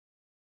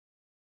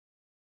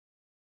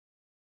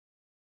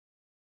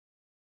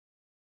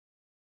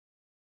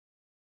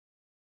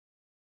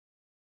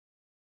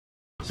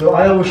So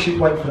I always shoot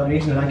white for that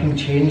reason, and I can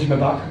change my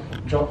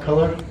backdrop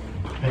colour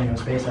depending on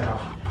the space I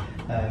have.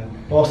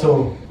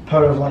 Also,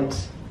 power of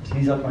lights. So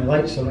these are my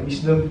lights, so I'm not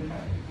used to them.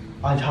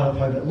 I'd have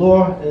it a bit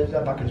lower,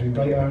 that background's been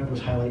brighter,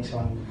 those highlights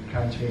on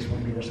Karen's face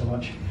won't be there so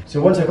much.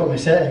 So once I've got my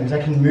settings,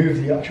 I can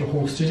move the actual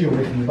whole studio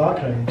away from the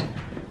background.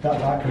 That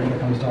background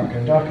becomes darker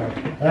and darker.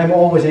 And I'm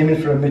always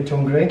aiming for a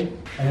mid-tone grey.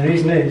 And the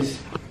reason is,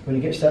 when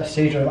it gets to that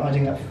stage where I'm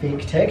adding that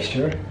fake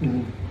texture,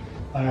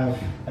 I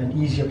have an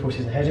easier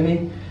process ahead of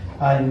me.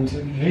 And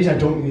the reason I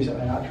don't use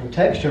an actual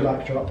texture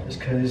backdrop is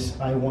because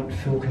I want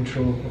full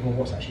control over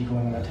what's actually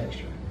going on that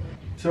texture.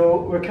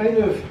 So we're kind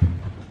of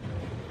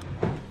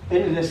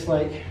into this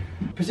like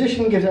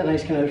position, gives it a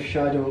nice kind of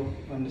shadow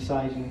on the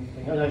side and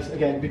thing. And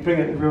again,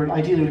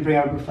 ideally we bring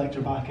our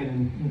reflector back in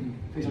and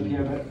things up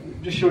here, but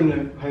just showing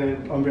how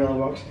an umbrella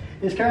works.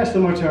 It's kind of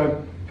similar to our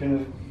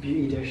kind of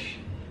beauty dish,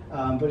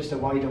 but it's a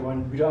wider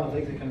one. We don't have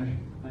like the kind of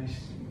nice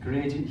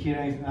gradient here or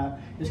anything like that.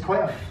 It's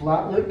quite a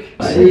flat look.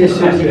 See, as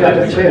soon as you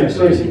grab the chair,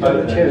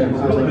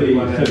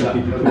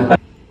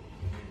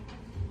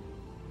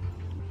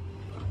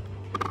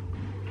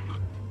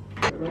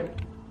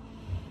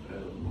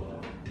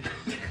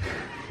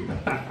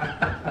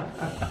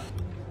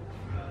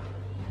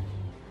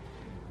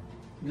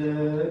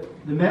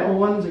 The metal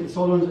ones, like the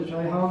solid ones which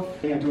I have,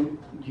 I don't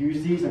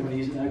use these. I'm going to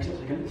use it now because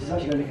this is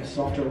actually going to make a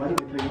softer light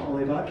by putting it all the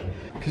way back.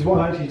 Because what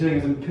I'm actually doing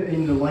is I'm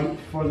putting the light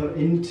further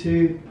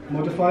into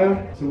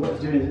modifier. So what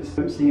it's doing is it's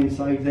bouncing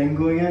inside then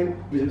going out,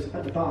 whereas it's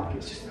at the back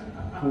it's just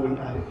going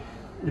out.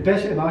 The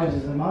best way to imagine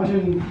is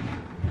imagine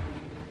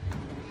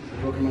a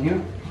broken one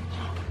here.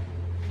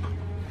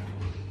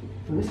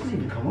 Well, this doesn't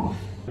even come off.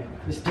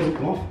 This doesn't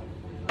come off.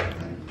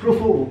 Pro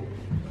photo.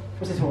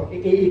 What's this for?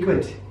 80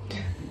 quid.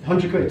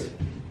 100 quid.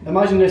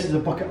 Imagine this is a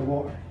bucket of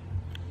water.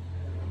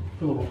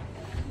 Full of water.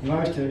 If I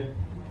was to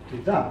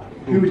do that,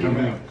 who would come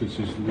out? Because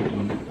there's a lid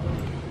on it.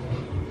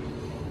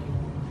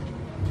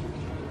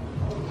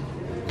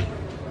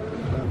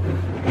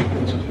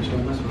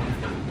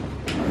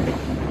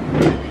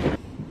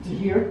 To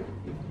here,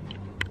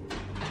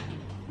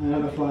 and I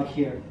have a flag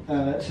here,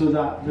 so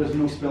that there's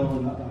no spill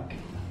on that back.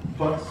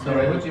 But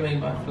sorry, what do you mean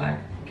by flag?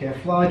 Okay, a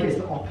flag is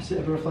the opposite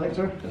of a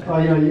reflector.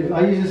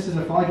 I use this as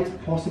a flag. It's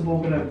possible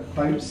going to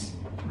bounce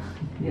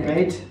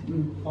red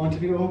onto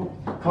people.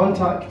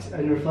 Contact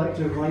and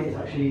reflective light is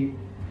actually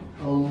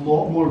a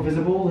lot more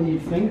visible than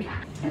you'd think.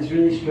 It's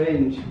really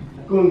strange.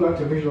 Going back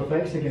to visual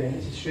effects again,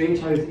 it's strange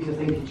how these are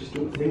things you just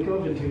don't think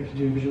of until you have to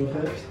do visual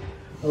effects.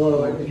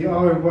 Although, if you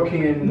are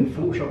working in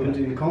Photoshop and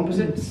doing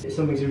composites, it's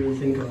something to really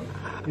think of.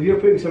 If you're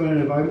putting someone in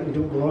an environment you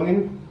don't belong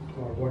in,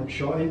 or weren't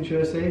shot in,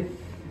 should I say,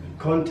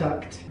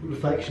 contact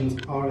reflections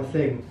are a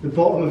thing. The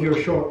bottom of your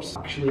shorts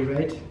actually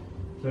red.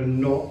 They're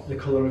not the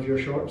colour of your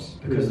shorts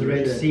because the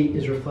red seat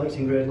is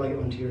reflecting red light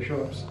onto your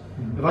shorts.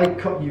 If I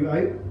cut you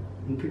out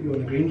and put you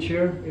on a green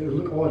chair, it would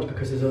look odd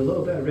because there's a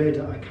little bit of red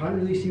that I can't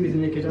really see with the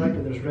naked eye,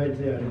 but there's red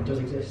there and it does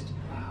exist.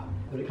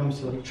 When it comes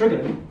to like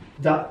triggering,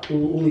 that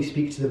will only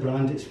speak to the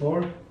brand it's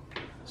for.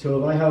 So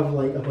if I have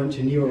like a bunch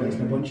of Neo lights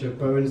and a bunch of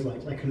Bowens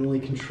lights, I can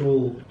only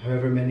control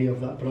however many of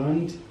that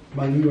brand.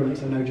 My Neo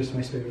lights are now just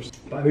my spares.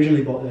 But I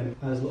originally bought them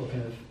as little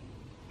kind of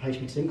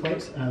high-speed sync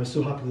lights, and I was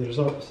so happy with the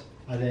results.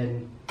 I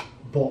then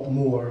bought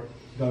more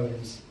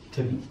Bowens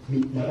to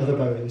meet my other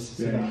Bowens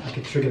so that I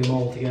could trigger them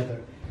all together.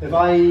 If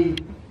I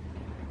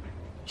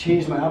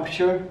changed my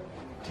aperture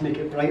to make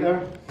it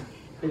brighter,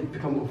 it would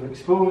become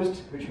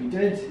overexposed, which we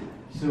did.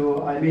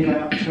 So I made my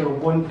aperture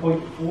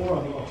 1.4, I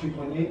think, or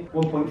 3.8,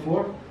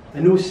 1.4.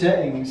 And those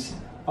settings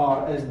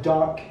are as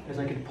dark as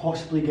I could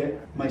possibly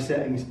get my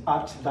settings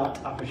at that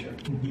aperture.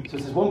 So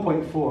this is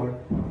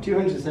 1.4,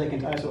 200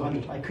 seconds ISO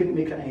 100. I couldn't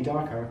make that any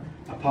darker,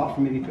 apart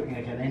from maybe putting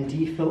like an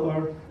ND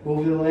filter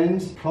over the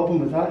lens. The problem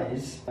with that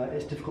is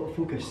it's difficult to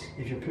focus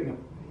if you're putting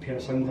a pair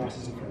of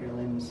sunglasses in front of your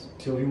lens.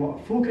 So if you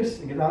want to focus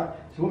and get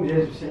that, so what we did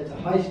is we set it to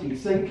high speed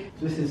sync.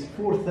 So this is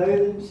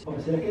 4,000ths of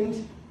a second,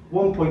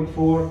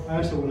 1.4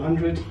 ISO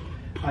 100,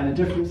 and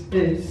the difference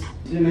is,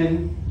 zoom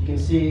in, you can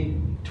see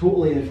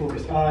totally in the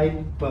focused eye,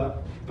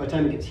 but by the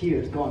time it gets here,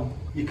 it's gone.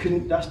 You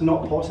couldn't, that's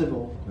not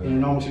possible in a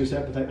normal studio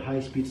set without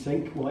high speed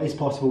sync. Well, it is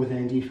possible with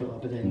an ND filter,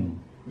 but then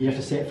you have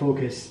to set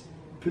focus,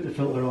 put the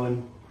filter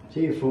on,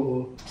 take your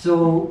photo.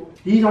 So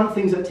these aren't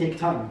things that take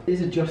time. It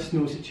is a just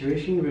no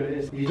situation where it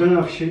is, if you've done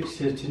enough shoots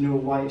to know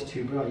why it's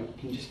too bright, you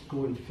can just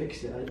go and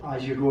fix it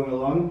as you're going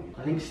along.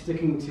 I think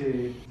sticking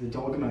to the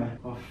dogma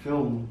of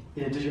film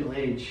in a digital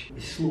age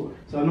is slower.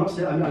 So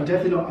I'm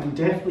definitely not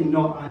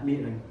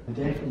anti-metering. I'm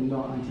definitely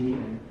not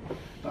anti-metering.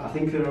 But I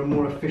think there are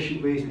more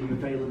efficient ways when you have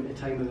very limited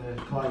time with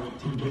a client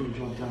to get your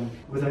job done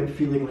without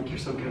feeling like you're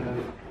some kind of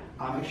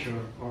amateur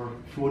or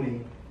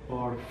phony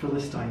or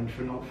Philistine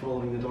for not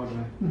following the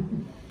dogma.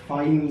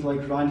 Find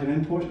like random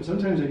imports, but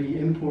sometimes if you're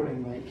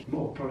importing like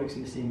multiple products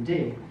in the same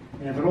day,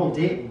 and if they're all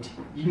dated,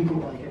 you can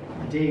go like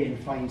a day and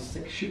find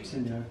 6 shoots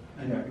in there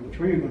and which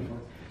way you're going for.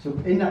 So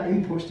in that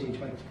import stage,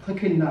 by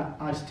clicking that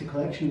add to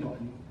collection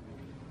button,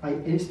 I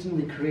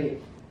instantly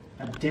create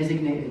a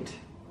designated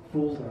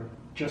folder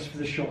just for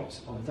the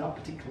shots of that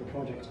particular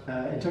project.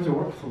 In terms of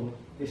workflow,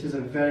 this is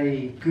a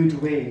very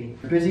good way.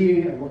 If you're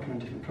busy and working on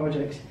different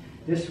projects,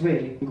 this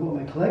way, I can go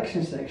to my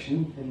collection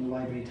section in the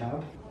library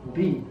tab.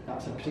 B,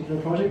 that's a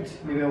particular project.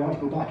 Maybe I want to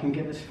go back and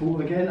get this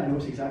photo again. I know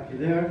it's exactly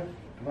there.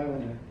 If I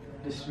want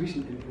this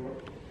recent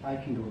import, I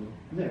can go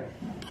there.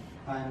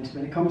 And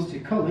when it comes to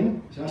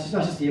culling, so that's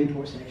just the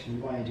import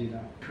section, why I do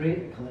that.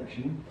 Create a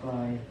collection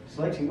by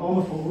selecting all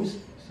my photos.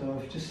 So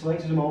I've just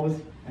selected them all,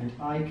 and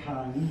I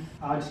can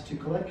add to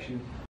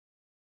collection.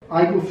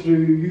 I go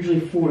through usually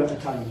 4 at a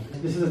time.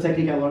 This is a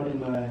technique I learned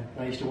when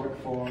I used to work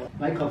for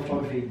nightclub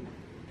photography.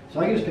 So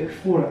I can just pick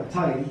 4 at a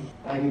time.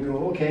 I can go,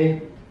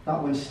 okay,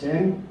 that one's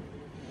staying.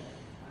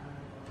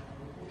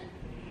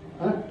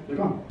 They're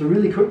gone. So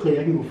really quickly,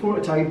 I can go 4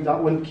 at a time,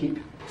 that one keep.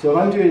 So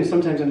if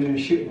sometimes I'm doing a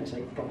shoot and it's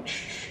like,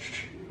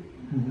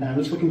 and I'm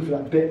just looking for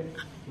that bit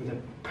with a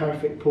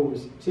perfect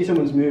pose. Say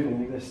someone's moving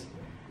like this,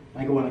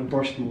 I go in like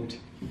burst mode.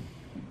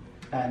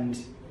 And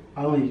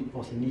I only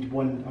also need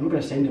one. I'm not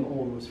going to send out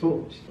all those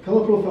photos.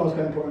 Colour profile is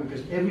quite important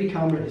because every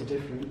camera is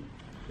different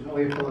and all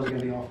your colours are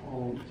going to be off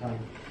all the time.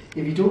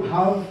 If you don't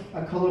have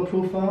a colour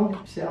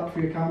profile set up for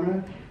your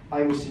camera,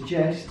 I would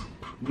suggest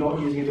not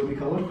using Adobe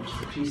Colour,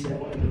 which is the preset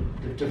one,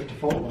 the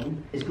default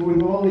one, is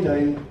going all the way down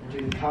and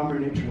doing camera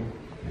neutral.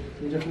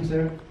 See the difference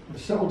there? The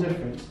subtle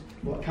difference.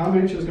 What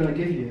camera neutral is going to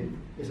give you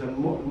is a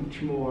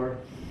much more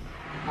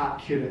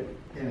accurate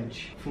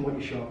image from what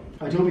you shot.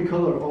 Adobe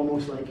Colour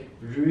almost like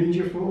ruins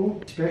your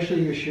photo,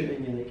 especially if you're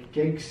shooting in like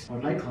gigs or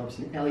nightclubs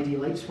and LED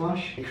lights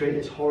flash. They create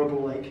this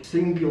horrible like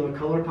singular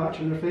colour patch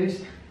on their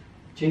face.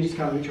 Change to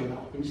camera neutral and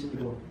that'll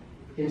instantly go.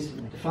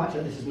 Instantly. The fact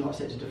that this is not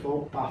set to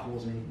default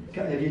baffles me.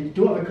 If you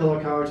don't have a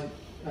colour card,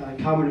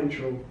 camera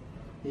neutral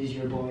is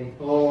your boy.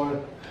 Or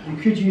you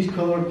could use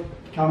colour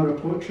camera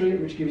portrait,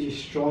 which gives you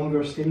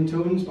stronger skin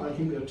tones, but I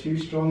think they're too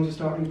strong as a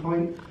starting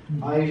point.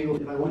 I usually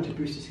go, if I want to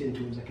boost the skin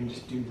tones, I can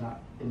just do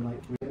that in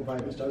like what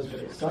Vibrance does, but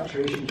it's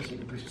saturation just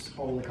like boosts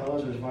all the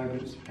colours, whereas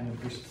Vibrance kind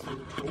of boosts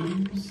the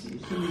tones.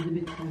 It's the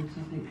mid-tones,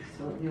 I think,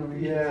 slightly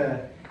orange.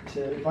 Yeah.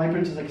 So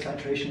Vibrance is like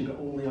saturation, but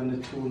only on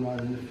the tone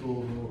rather than the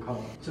full overall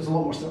colour. So it's a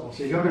lot more subtle.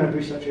 So if you're going to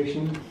boost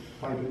saturation,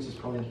 Vibrance is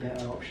probably a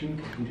better option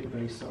because you can do it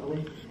very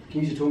subtly. You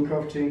can use the tone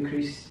curve to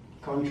increase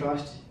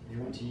contrast if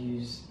you want to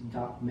use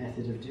that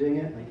method of doing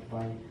it, like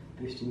by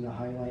boosting the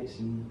highlights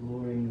and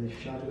lowering the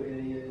shadow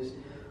areas,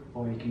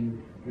 or you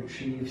can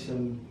retrieve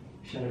some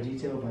shadow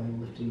detail by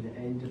lifting the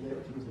end of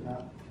it, things like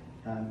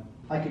that.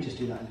 I could just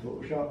do that in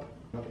Photoshop.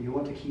 But if you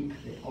want to keep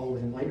it all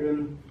within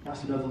Lightroom,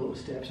 that's another little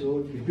step. So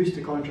if you boost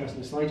the contrast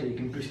in the slider, you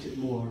can boost it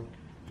more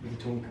with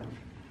the tone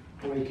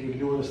curve. Or you can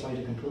ignore the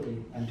slider completely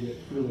and do it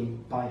fully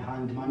by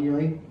hand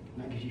manually, and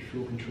that gives you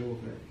full control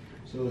over it.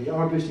 So if you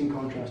are boosting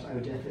contrast, I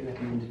would definitely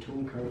recommend the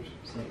tone curve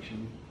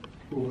section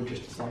over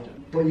just the slider.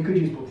 But you could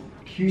use both.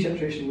 Hue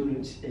saturation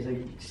luminance is a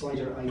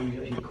slider I use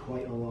actually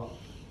quite a lot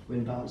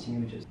when balancing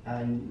images.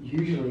 And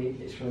usually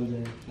it's from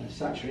the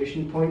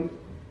saturation point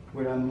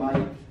where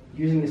I'm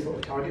using this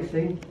little target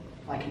thing,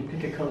 I can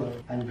pick a colour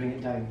and bring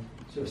it down.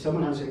 So if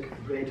someone has like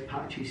red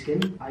patchy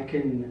skin, I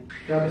can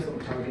grab this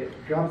little target,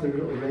 grab the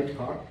little red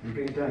part and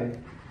bring it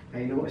down.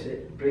 And you notice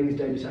it brings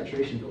down the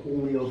saturation, but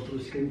only of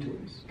those skin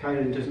tones.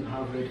 Kyron doesn't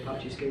have red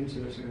patchy skin,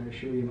 so it's not going to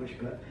show you much.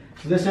 But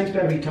for this next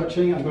bit of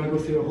retouching, I'm going to go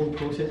through a whole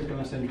process. It's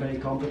going to sound very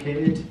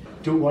complicated.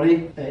 Don't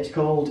worry. It's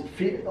called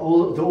the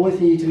only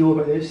thing you need to know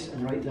about this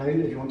and write down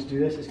if you want to do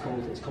this.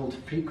 It's called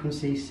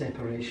frequency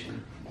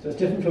separation. So it's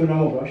different from a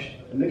normal brush.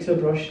 A mixer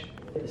brush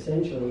is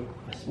essentially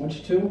a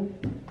smudge tool.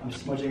 I'm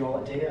smudging all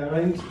that data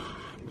around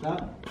like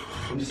that.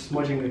 I'm just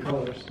smudging the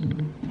colours.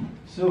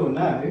 So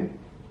now,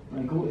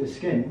 when I go to the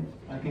skin,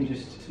 I can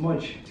just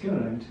smudge skin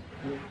around.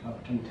 I'll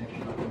turn the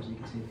texture backwards so you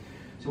can see.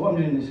 So what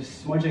I'm doing is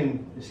just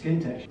smudging the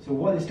skin texture. So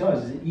what this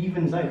does is it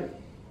evens out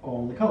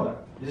all the colour.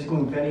 This is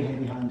going very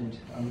heavy-handed.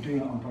 I'm doing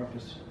it on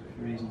purpose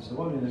for reasons. So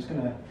what I'm doing is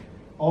going to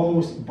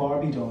almost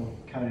Barbie doll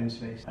Karen's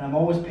face. And I'm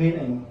always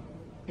painting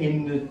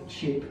in the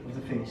shape of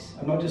the face.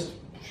 I'm not just,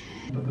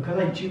 but because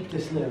I duped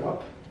this layer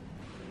up,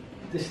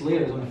 this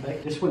layer is on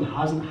effect. This one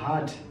hasn't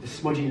had the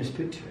smudginess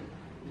put to it.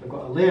 So I've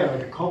got a layer,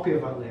 like a copy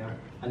of that layer,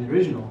 and the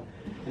original.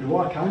 And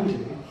what I can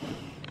do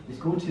is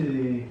go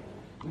to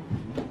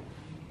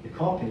the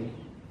copy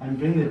and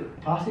bring the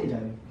opacity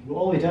down. Go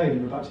all the way down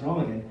and we're back to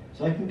normal again.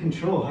 So I can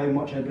control how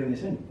much I bring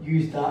this in.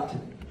 Use that to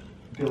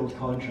build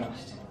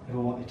contrast if I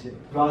wanted to.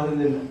 Rather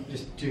than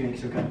just doing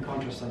some kind of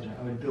contrast slider,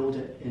 I would build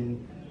it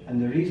in.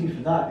 And the reason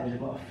for that is I've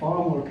got far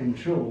more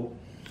control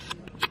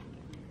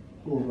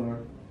over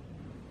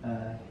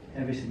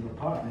every single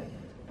part of it.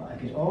 But I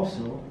could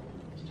also,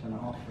 let's turn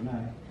it off for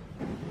now,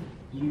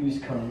 use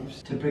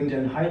curves to bring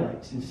down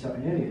highlights in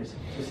certain areas.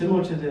 So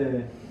similar to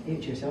the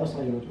HSL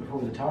slider before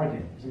with the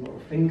target, there's a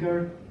little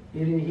finger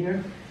area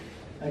here.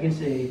 I can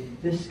say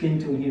this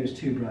skin tone here is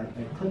too bright.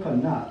 If I click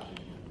on that,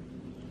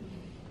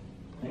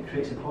 it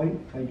creates a point.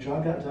 If I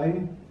drag that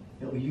down,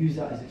 it will use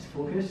that as its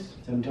focus.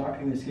 So I'm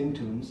darkening the skin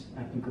tones.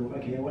 I can go,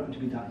 okay, I want them to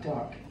be that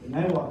dark. But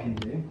now what I can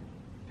do,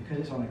 because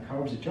it's on a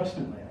curves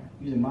adjustment layer,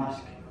 use a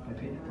mask by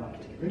painting it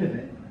black to get rid of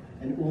it,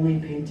 and only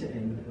paint it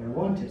in where I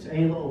want it. So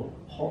any little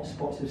hot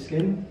spots of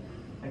skin,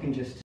 I can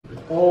just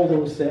with all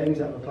those settings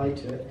that I've applied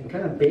to it and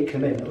kind of bake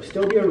them in. It'll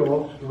still be a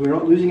raw, we're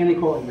not losing any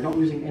quality, we're not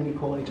losing any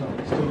quality at all,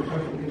 it's still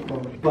perfectly good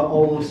quality. But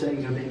all those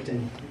settings are baked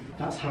in.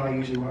 That's how I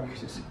usually work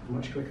because it's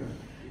much quicker.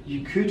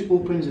 You could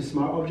open as a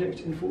smart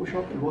object in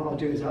Photoshop, and what I'll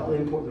do is I'll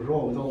import the raw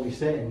with all these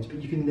settings,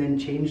 but you can then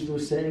change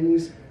those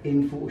settings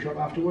in Photoshop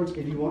afterwards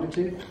if you wanted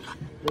to.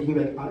 You can be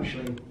like,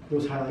 actually,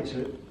 those highlights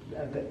are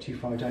a bit too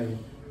far down.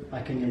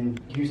 I can then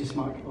use a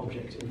smart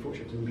object in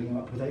Photoshop to bring them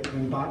up without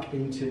going back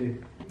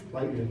into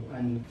Lightroom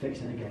and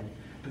fixing it again.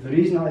 But the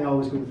reason I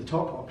always go with the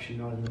top option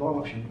rather than the bottom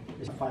option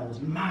is the file is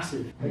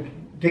massive, like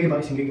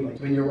gigabytes and gigabytes.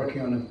 When you're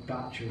working on a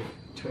batch of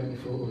 20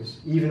 photos,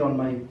 even on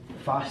my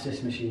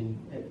fastest machine,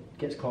 it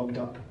gets clogged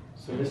up.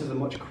 So this is a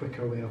much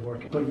quicker way of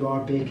working. But you are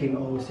baking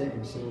all the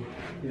settings, so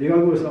if you're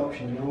going to go with an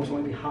option, you always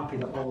want to be happy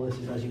that all this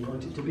is as you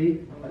want it to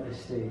be at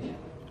this stage.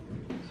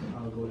 So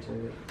I'll go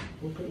to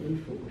open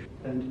in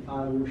Photoshop, and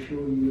I will show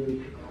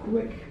you a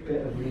quick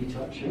bit of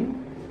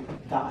retouching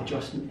that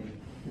adjustment in.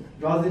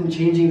 Rather than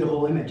changing the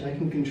whole image, I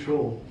can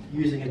control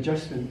using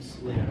adjustments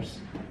layers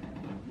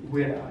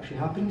where it actually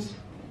happens.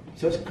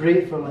 So it's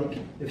great for like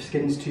if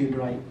skin's too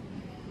bright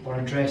or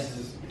a dress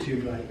is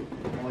too bright.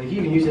 Or you can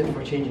even use it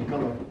for changing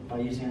colour by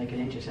using like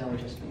an HSL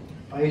adjustment.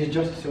 I use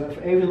adjustment, so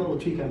for every little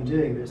tweak I'm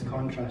doing, but it's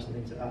contrast and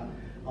things like that,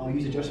 I'll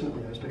use adjustment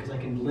layers because I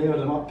can layer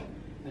them up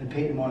and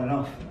paint them on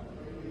enough.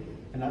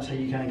 And that's how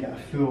you kind of get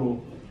a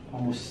full,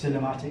 almost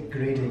cinematic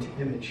graded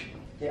image.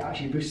 It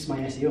actually boosts my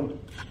SEO.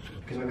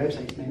 Because my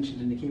website's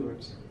mentioned in the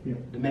keywords. Yeah.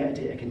 The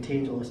metadata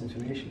contains all this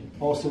information.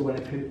 Also, when I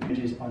put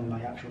images on my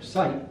actual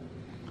site,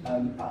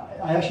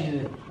 I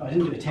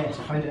didn't do a test,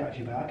 I found it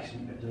actually by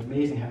accident. It was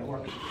amazing how it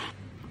works.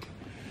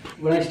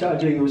 When I started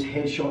doing those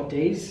headshot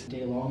days,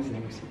 day-long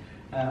things,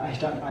 I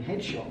started adding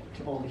headshot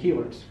to all the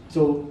keywords.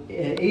 So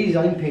a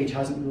design page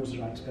hasn't those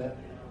ranks, but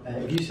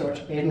if you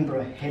search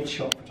Edinburgh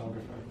headshot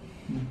photographer,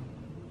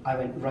 I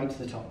went right to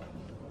the top.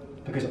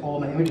 Because all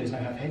my images now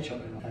have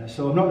headshot in them.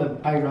 So I'm not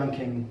the high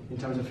ranking in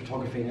terms of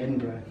photography in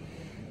Edinburgh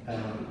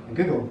in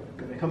Google,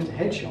 but when it comes to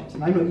headshots,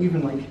 and I'm not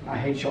even like a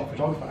headshot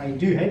photographer, I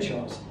do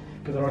headshots,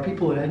 but there are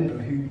people in Edinburgh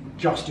who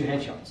just do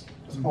headshots.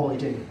 That's all they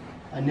do.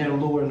 And they're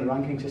lower in the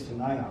ranking system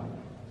than I am,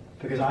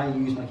 because I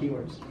use my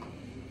keywords.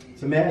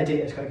 So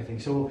metadata is quite a good thing.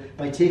 So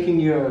by taking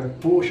your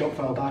Photoshop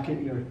file back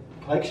into your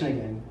collection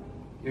again,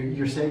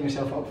 you're setting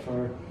yourself up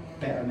for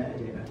better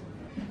metadata.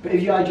 But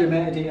if you add your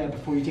metadata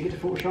before you take it to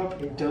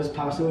Photoshop, it does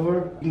pass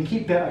over. You can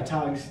keep better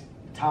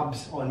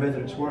tabs on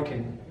whether it's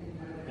working,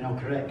 and I'll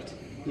correct,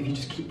 if you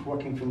just keep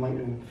working from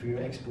Lightroom for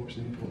your exports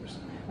and imports.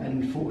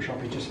 And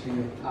Photoshop is just for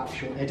your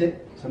actual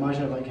edit. So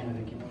imagine it like kind of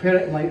thing. You prepare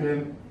it in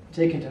Lightroom,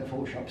 take it to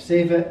Photoshop,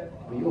 save it,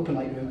 when you open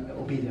Lightroom, it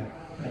will be there.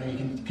 And then you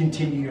can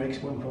continue your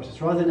exporting process.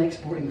 Rather than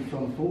exporting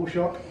from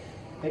Photoshop,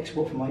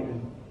 export from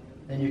Lightroom.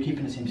 Then you're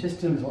keeping the same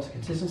system, there's lots of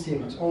consistency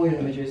amongst all your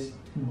images,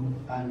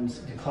 and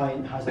the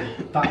client has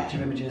a batch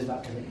of images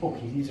that are like,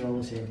 okay, these are all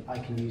the same, I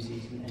can use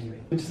these anyway.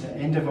 It's the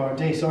end of our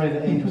day. Sorry,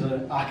 the end was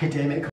an academic